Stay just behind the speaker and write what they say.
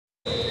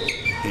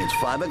It's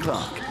 5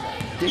 o'clock.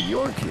 Did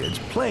your kids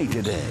play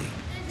today?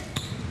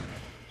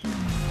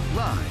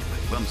 Live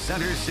from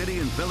Center City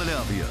in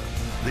Philadelphia,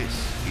 this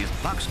is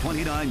Fox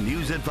 29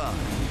 News at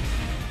 5.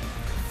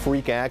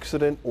 Freak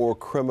accident or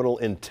criminal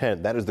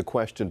intent? That is the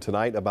question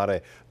tonight about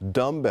a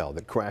dumbbell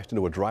that crashed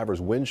into a driver's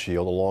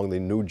windshield along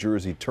the New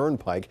Jersey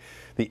Turnpike.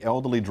 The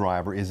elderly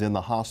driver is in the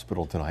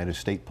hospital tonight as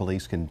state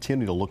police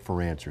continue to look for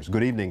answers.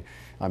 Good evening.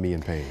 I'm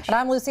Ian Page. And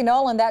I'm Lucy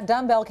Nolan. That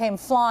dumbbell came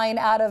flying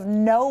out of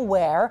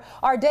nowhere.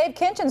 Our Dave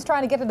Kinchin's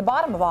trying to get to the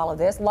bottom of all of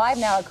this. Live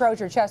now at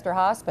Crozier Chester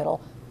Hospital.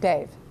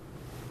 Dave.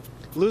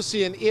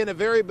 Lucy and Ian, a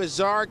very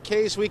bizarre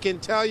case. We can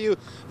tell you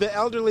the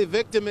elderly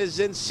victim is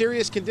in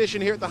serious condition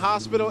here at the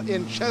hospital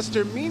in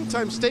Chester.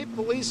 Meantime, state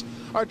police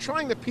are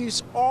trying to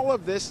piece all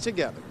of this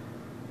together.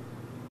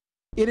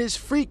 It is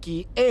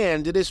freaky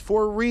and it is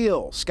for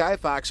real.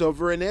 Skyfox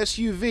over an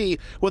SUV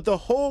with a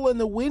hole in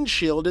the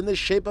windshield in the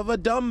shape of a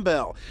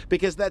dumbbell,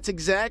 because that's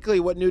exactly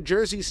what New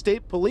Jersey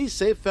State Police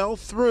say fell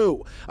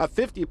through. A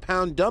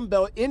 50-pound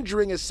dumbbell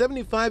injuring a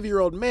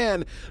 75-year-old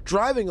man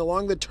driving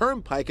along the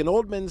turnpike in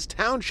Oldman's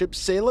Township,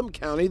 Salem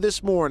County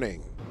this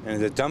morning. And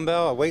the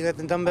dumbbell, a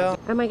weightlifting dumbbell?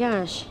 Oh my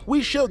gosh.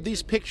 We showed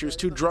these pictures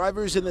to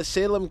drivers in the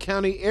Salem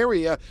County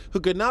area who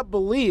could not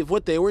believe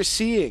what they were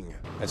seeing.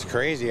 That's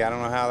crazy. I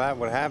don't know how that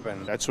would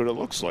happen. That's what it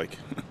looks like.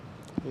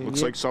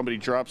 Looks like somebody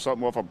dropped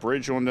something off a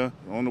bridge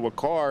onto a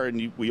car,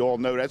 and we all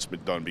know that's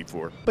been done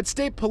before. But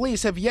state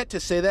police have yet to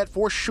say that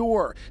for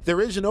sure. There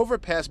is an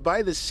overpass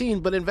by the scene,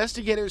 but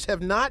investigators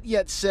have not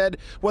yet said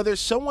whether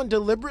someone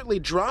deliberately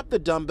dropped the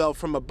dumbbell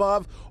from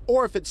above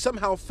or if it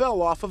somehow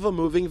fell off of a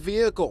moving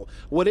vehicle.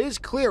 What is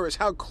clear is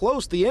how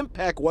close the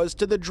impact was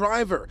to the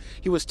driver.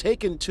 He was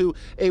taken to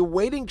a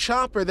waiting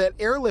chopper that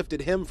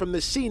airlifted him from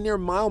the scene near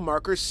mile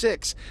marker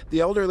 6. The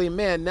elderly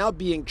man now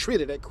being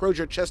treated at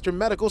Crozier Chester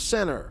Medical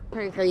Center.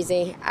 Pretty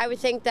crazy. I would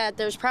think that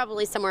there's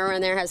probably somewhere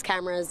around there has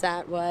cameras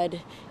that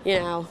would,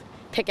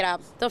 pick it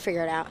up. They'll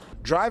figure it out.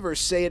 Drivers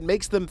say it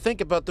makes them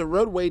think about the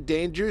roadway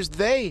dangers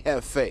they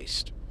have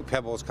faced.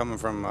 Pebbles coming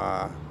from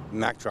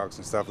Mack trucks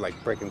and stuff, like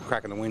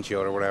cracking the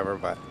windshield or whatever,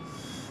 but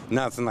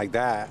nothing like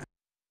that.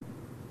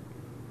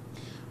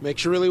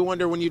 Makes you really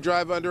wonder when you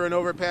drive under an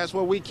overpass.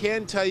 Well, we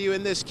can tell you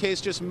in this case,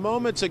 just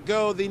moments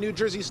ago, the New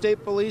Jersey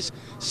State Police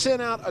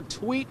sent out a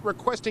tweet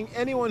requesting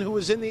anyone who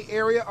was in the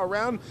area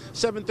around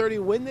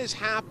 7:30 when this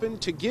happened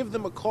to give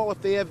them a call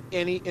if they have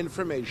any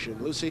information.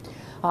 Lucy?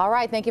 All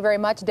right, thank you very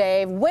much,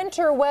 Dave.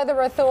 Winter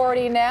Weather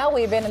Authority now.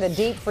 We've been in the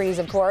deep freeze,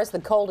 of course, the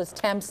coldest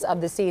temps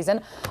of the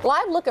season.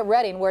 Live look at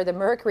Reading, where the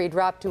mercury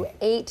dropped to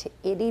 8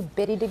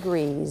 itty-bitty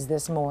degrees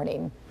this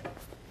morning.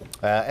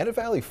 And at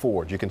Valley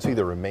Forge, you can see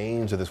the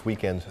remains of this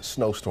weekend's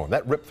snowstorm.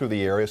 That ripped through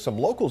the area. Some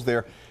locals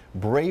there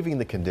braving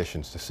the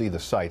conditions to see the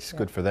sights.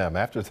 Good for them.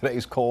 After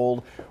today's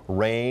cold,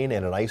 rain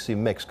and an icy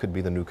mix could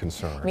be the new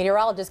concern.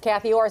 Meteorologist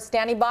Kathy Orr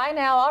standing by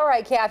now. All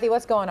right, Kathy,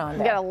 what's going on there?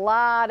 We got a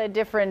lot of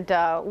different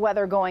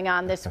weather going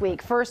on this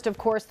week. First, of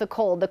course, the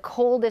cold. The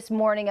coldest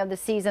morning of the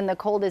season, the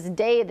coldest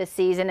day of the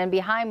season. And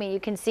behind me, you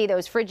can see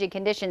those frigid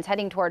conditions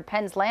heading toward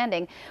Penn's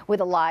Landing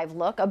with a live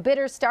look. A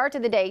bitter start to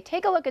the day.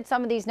 Take a look at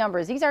some of these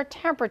numbers. These are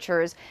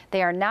temperatures.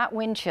 They are not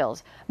wind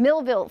chills.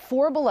 Millville,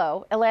 4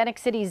 below. Atlantic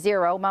City,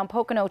 0. Mount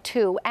Pocono,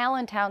 2.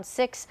 Allentown,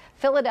 6.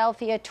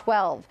 Philadelphia,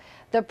 12.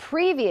 The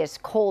previous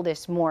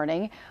coldest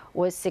morning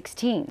was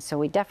 16, so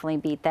we definitely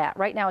beat that.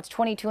 Right now it's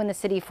 22 in the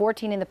city,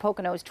 14 in the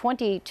Poconos,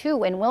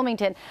 22 in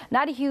Wilmington.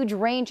 Not a huge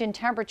range in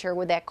temperature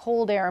with that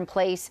cold air in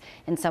place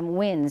and some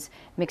winds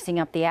mixing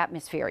up the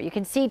atmosphere. You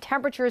can see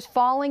temperatures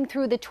falling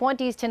through the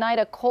 20s tonight.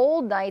 A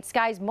cold night,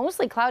 skies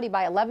mostly cloudy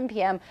by 11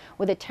 p.m.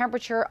 with a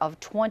temperature of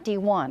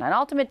 21. On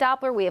Ultimate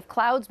Doppler, we have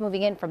clouds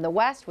moving in from the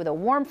west with a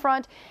warm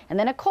front and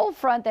then a cold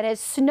front that has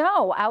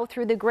snow out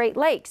through the Great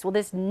Lakes. Well,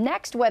 this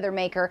next weather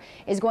maker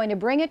is going to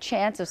bring a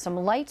chance of some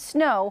light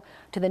snow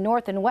to the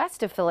north and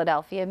west of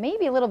Philadelphia,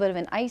 maybe a little bit of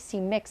an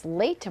icy mix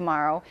late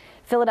tomorrow.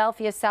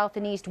 Philadelphia south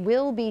and east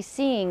will be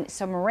seeing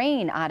some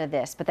rain out of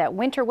this, but that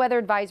winter weather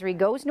advisory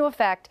goes into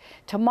effect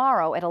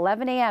tomorrow at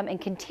 11 a.m. and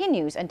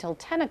continues until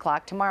 10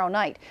 o'clock tomorrow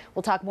night.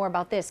 We'll talk more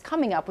about this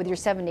coming up with your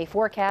 7-day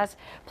forecast,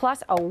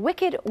 plus a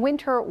wicked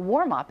winter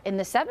warm-up in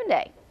the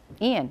 7-day.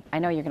 Ian, I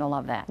know you're going to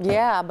love that.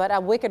 Yeah, but a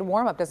wicked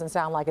warm-up doesn't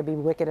sound like it'd be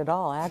wicked at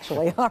all,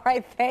 actually. All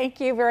right, thank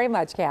you very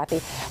much, Kathy.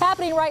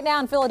 Happening right now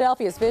in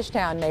Philadelphia's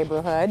Fishtown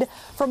neighborhood.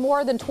 For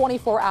more than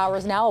 24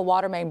 hours now, a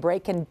water main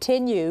break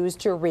continues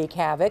to wreak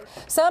havoc.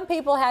 Some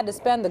people had to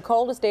spend the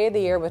coldest day of the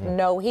year with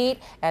no heat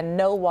and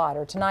no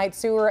water. Tonight,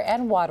 sewer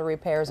and water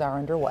repairs are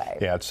underway.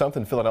 Yeah, it's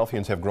something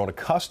Philadelphians have grown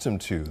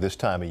accustomed to this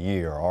time of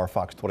year. Our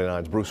Fox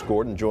 29's Bruce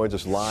Gordon joins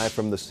us live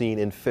from the scene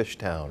in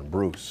Fishtown.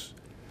 Bruce.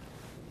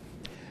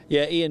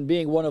 Yeah, Ian,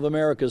 being one of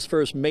America's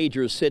first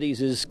major cities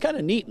is kind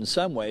of neat in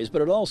some ways,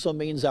 but it also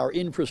means our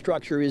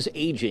infrastructure is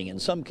aging, in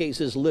some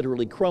cases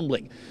literally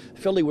crumbling.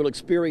 Philly will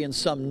experience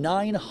some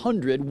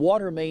 900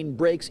 water main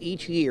breaks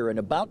each year, and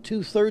about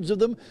 2/3 of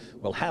them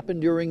will happen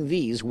during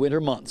these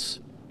winter months.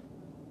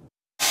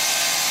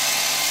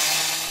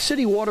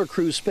 city water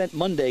crews spent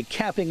Monday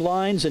capping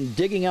lines and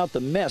digging out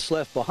the mess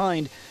left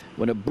behind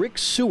when a brick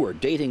sewer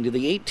dating to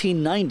the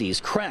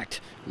 1890s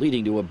cracked,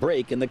 leading to a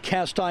break in the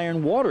cast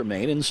iron water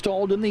main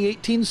installed in the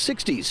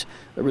 1860s.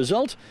 The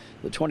result?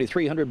 The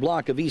 2300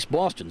 block of East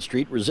Boston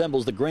Street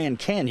resembles the Grand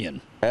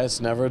Canyon.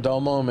 It's never a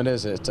dull moment,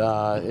 is it?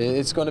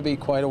 It's going to be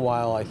quite a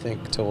while, I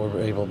think, till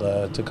we're able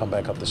to come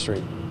back up the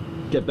street.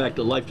 Get back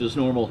to life as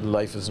normal.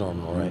 Life is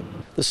normal, right.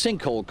 The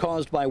sinkhole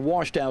caused by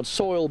washed out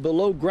soil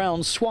below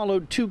ground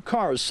swallowed 2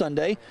 cars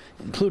Sunday,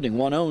 including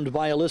one owned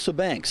by Alyssa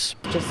Banks.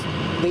 Just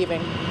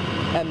leaving,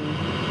 and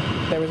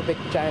there was a big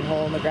giant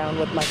hole in the ground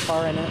with my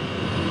car in it.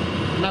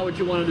 Not what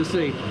you wanted to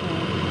see.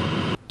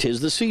 Tis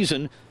the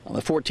season. On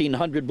the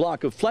 1400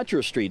 block of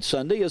Fletcher Street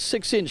Sunday, a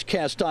 6-inch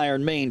cast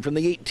iron main from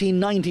the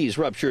 1890s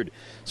ruptured,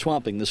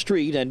 swamping the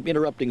street and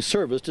interrupting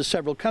service to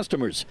several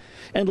customers.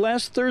 And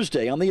last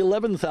Thursday on the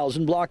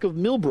 11,000 block of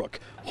Millbrook,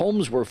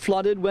 homes were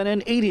flooded when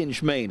an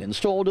 8-inch main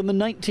installed in the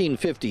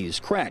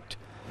 1950s cracked.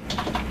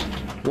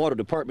 Water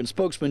Department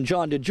spokesman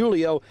John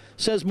DiGiulio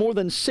says more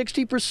than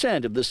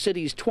 60% of the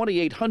city's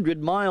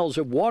 2,800 miles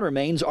of water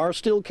mains are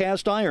still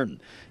cast iron.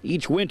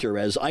 Each winter,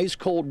 as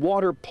ice-cold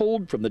water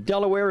pulled from the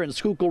Delaware and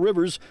Schuylkill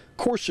rivers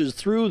courses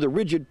through the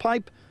rigid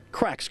pipe,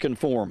 cracks can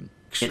form.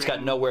 It's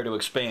got nowhere to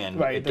expand.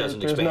 Right, it doesn't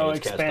there's expand. no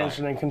It's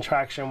expansion and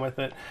contraction with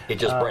it. It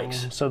just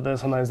breaks. So then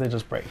sometimes they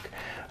just break.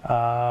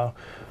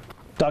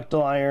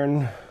 Ductile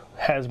iron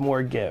has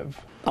more give.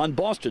 On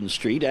Boston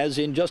Street, as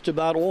in just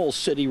about all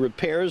city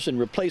repairs and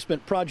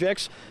replacement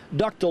projects,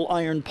 ductile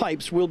iron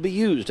pipes will be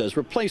used as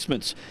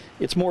replacements.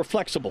 It's more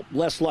flexible,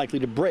 less likely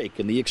to break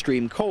in the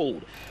extreme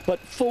cold. But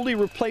fully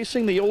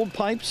replacing the old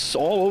pipes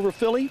all over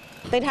Philly?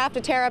 They'd have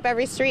to tear up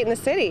every street in the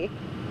city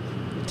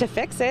to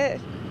fix it.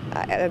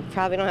 I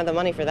probably don't have the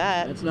money for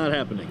that. That's not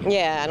happening.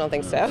 Yeah, I don't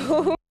think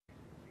so.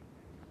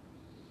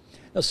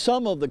 Now,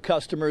 some of the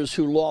customers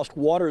who lost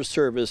water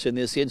service in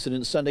this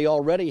incident Sunday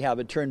already have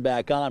it turned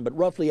back on, but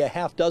roughly a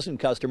half-dozen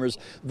customers,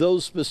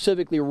 those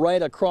specifically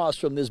right across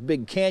from this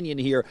big canyon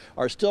here,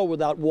 are still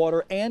without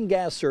water and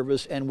gas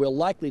service and will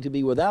likely to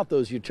be without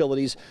those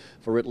utilities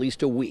for at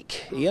least a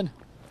week. Ian?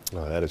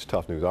 Oh, that is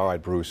tough news. All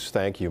right, Bruce,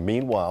 thank you.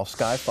 Meanwhile,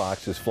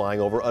 Skyfox is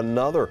flying over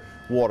another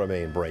water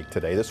main break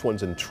today. This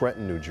one's in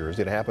Trenton, New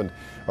Jersey. It happened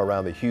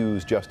around the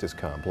Hughes Justice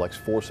Complex,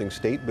 forcing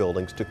state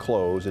buildings to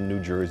close in New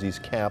Jersey's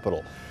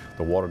capital.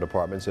 The Water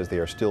Department says they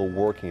are still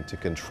working to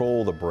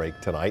control the break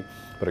tonight,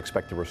 but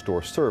expect to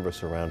restore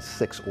service around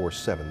 6 or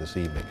 7 this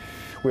evening.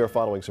 We are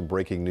following some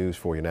breaking news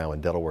for you now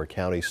in Delaware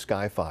County.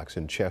 Skyfox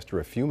in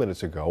Chester a few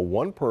minutes ago.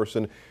 One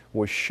person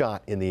was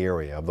shot in the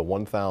area of the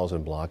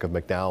 1000 block of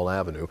McDowell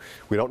Avenue.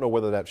 We don't know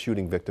whether that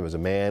shooting victim is a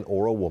man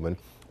or a woman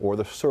or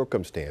the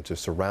circumstances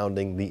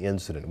surrounding the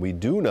incident. We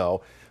do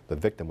know the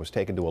victim was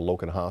taken to a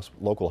local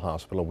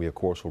hospital. We, of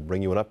course, will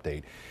bring you an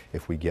update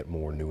if we get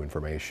more new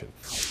information.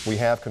 We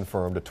have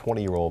confirmed a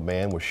 20-year-old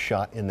man was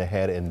shot in the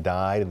head and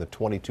died in the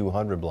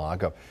 2200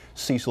 block of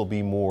Cecil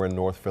B. Moore in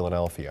North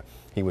Philadelphia.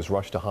 He was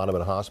rushed to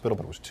Hahnemann Hospital,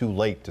 but it was too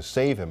late to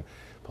save him.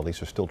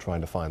 Police are still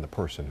trying to find the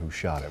person who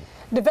shot him.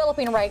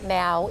 Developing right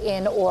now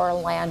in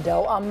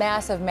Orlando, a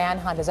massive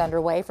manhunt is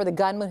underway for the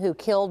gunman who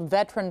killed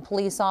veteran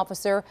police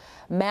officer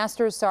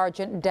Master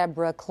Sergeant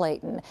Deborah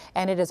Clayton.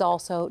 And it has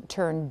also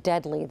turned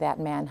deadly, that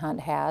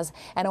manhunt has.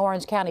 An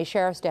Orange County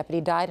Sheriff's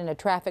deputy died in a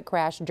traffic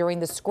crash during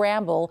the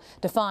scramble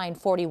to find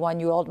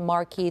 41-year-old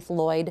Markeith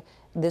Lloyd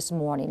this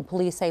morning.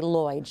 Police say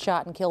Lloyd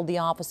shot and killed the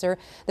officer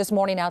this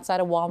morning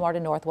outside a Walmart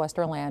in northwest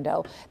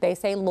Orlando. They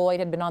say Lloyd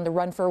had been on the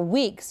run for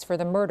weeks for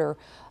the murder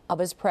of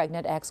his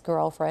pregnant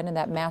ex-girlfriend, and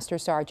that Master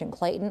Sergeant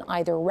Clayton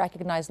either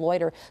recognized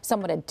Lloyd or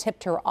someone had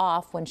tipped her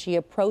off when she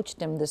approached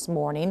him this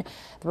morning.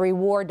 The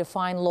reward to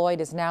find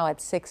Lloyd is now at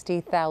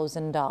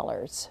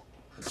 $60,000.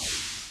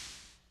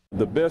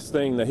 The best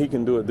thing that he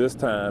can do at this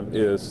time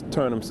is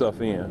turn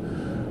himself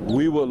in.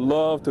 We would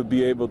love to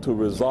be able to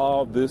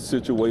resolve this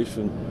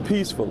situation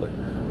peacefully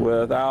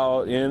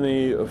without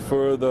any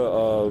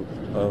further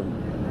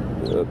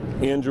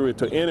injury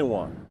to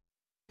anyone.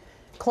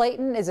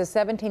 Clayton is a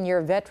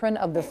 17-year veteran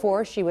of the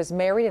force. She was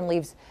married and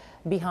leaves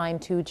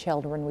behind 2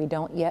 children. We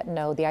don't yet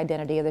know the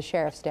identity of the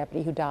sheriff's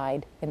deputy who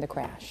died in the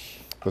crash.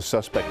 The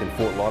suspect in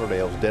Fort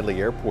Lauderdale's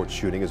deadly airport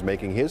shooting is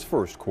making his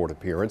first court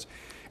appearance.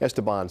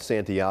 Esteban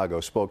Santiago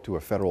spoke to a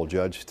federal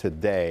judge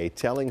today,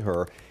 telling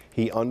her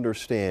he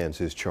understands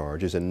his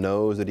charges and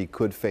knows that he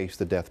could face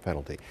the death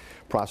penalty.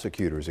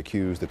 Prosecutors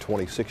accuse the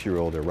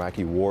 26-year-old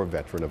Iraqi war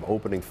veteran of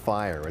opening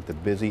fire at the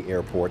busy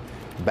airport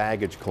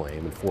baggage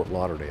claim in Fort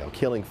Lauderdale,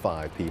 killing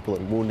 5 people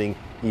and wounding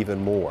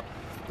even more.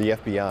 The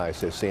FBI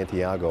says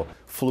Santiago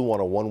flew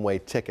on a one-way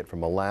ticket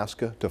from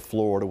Alaska to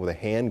Florida with a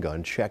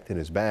handgun checked in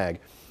his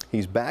bag.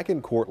 He's back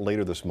in court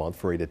later this month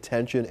for a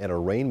detention and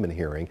arraignment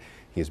hearing.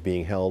 He is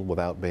being held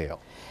without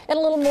bail. In a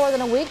little more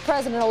than a week,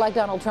 President-elect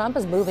Donald Trump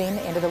is moving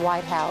into the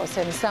White House,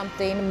 and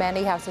something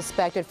many have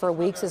suspected for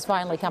weeks is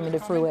finally coming to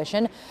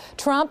fruition.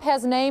 Trump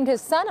has named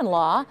his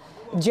son-in-law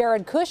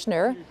Jared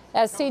Kushner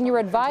as senior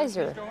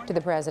advisor to the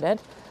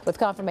president. With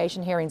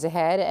confirmation hearings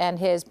ahead and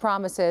his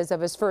promises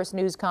of his first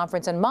news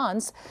conference in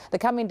months, the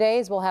coming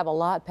days will have a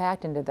lot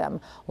packed into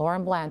them.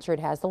 Lauren Blanchard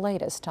has the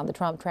latest on the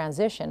Trump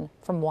transition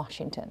from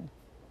Washington.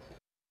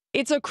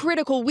 It's a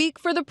critical week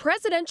for the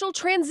presidential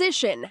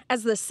transition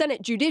as the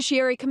Senate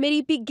Judiciary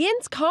Committee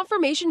begins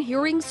confirmation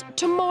hearings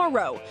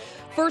tomorrow.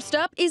 First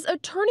up is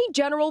Attorney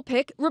General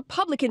pick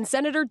Republican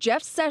Senator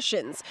Jeff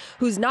Sessions,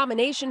 whose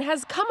nomination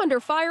has come under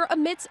fire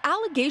amidst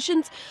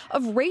allegations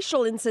of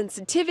racial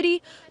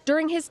insensitivity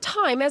during his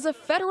time as a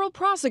federal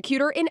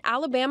prosecutor in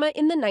Alabama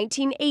in the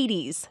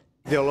 1980s.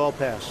 They'll all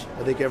pass.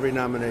 I think every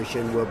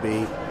nomination will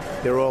be,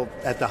 they're all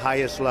at the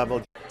highest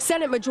level.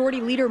 Senate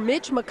Majority Leader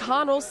Mitch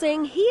McConnell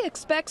saying he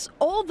expects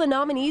all the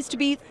nominees to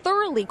be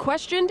thoroughly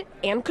questioned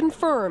and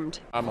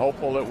confirmed. I'm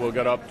hopeful that we'll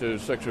get up to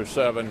 6 or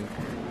 7,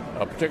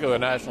 a particular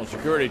national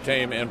security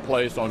team in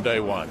place on day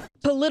one.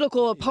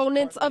 Political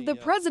opponents of the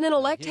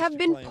president-elect have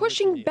been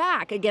pushing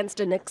back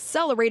against an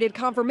accelerated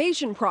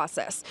confirmation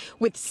process,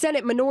 with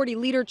Senate Minority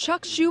Leader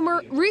Chuck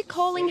Schumer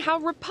recalling how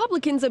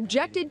Republicans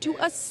objected to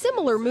a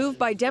similar move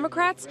by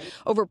Democrats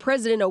over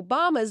President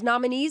Obama's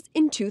nominees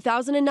in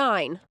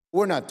 2009.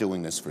 We're not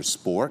doing this for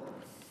sport.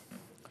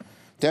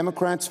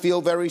 Democrats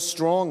feel very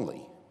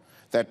strongly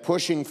that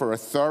pushing for a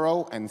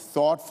thorough and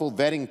thoughtful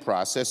vetting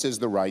process is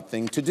the right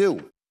thing to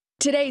do.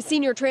 Today,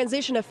 senior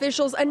transition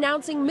officials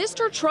announcing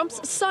Mr.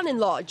 Trump's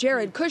son-in-law,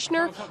 Jared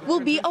Kushner, will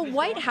be a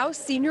White House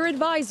senior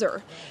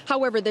advisor.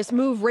 However, this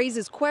move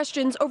raises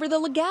questions over the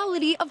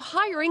legality of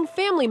hiring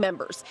family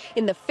members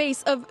in the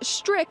face of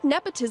strict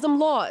nepotism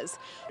laws.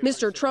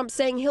 Mr. Trump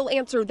saying he'll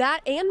answer that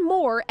and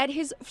more at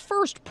his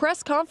first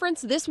press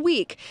conference this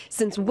week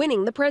since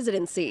winning the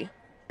presidency.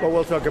 Well,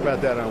 we'll talk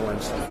about that on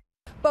Wednesday.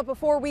 But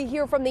before we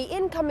hear from the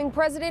incoming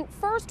president,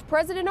 first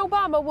President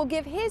Obama will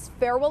give his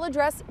farewell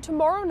address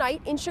tomorrow night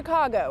in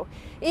Chicago.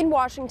 In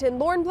Washington,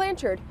 Lauren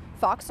Blanchard,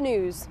 Fox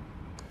News.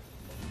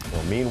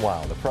 Well,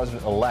 meanwhile, the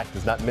president-elect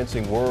is not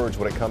mincing words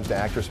when it comes to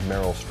actress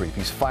Meryl Streep.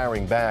 He's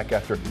firing back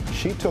after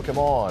she took him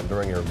on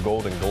during her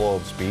Golden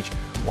Globe speech.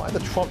 Why the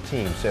Trump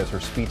team says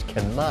her speech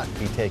cannot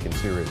be taken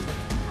seriously.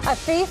 A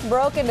thief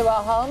broke into a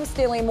home,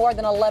 stealing more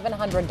than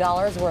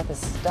 $1,100 worth of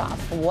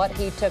stuff. What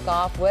he took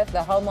off with, the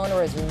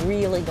homeowner is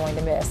really going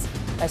to miss,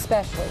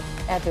 especially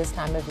at this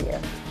time of year.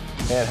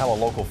 And how a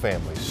local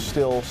family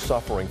still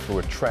suffering through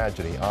a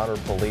tragedy honored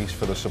police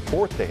for the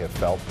support they have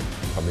felt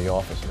from the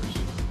officers.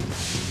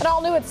 And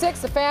all new at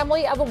 6, the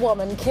family of a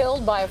woman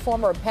killed by a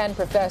former Penn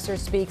professor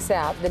speaks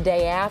out the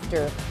day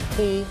after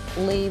he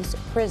leaves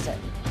prison.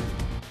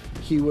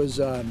 He was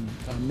a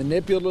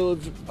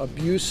manipulative,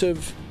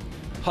 abusive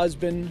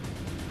husband,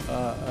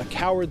 a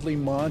cowardly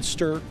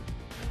monster.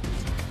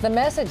 The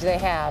message they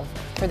have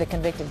for the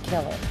convicted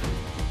killer.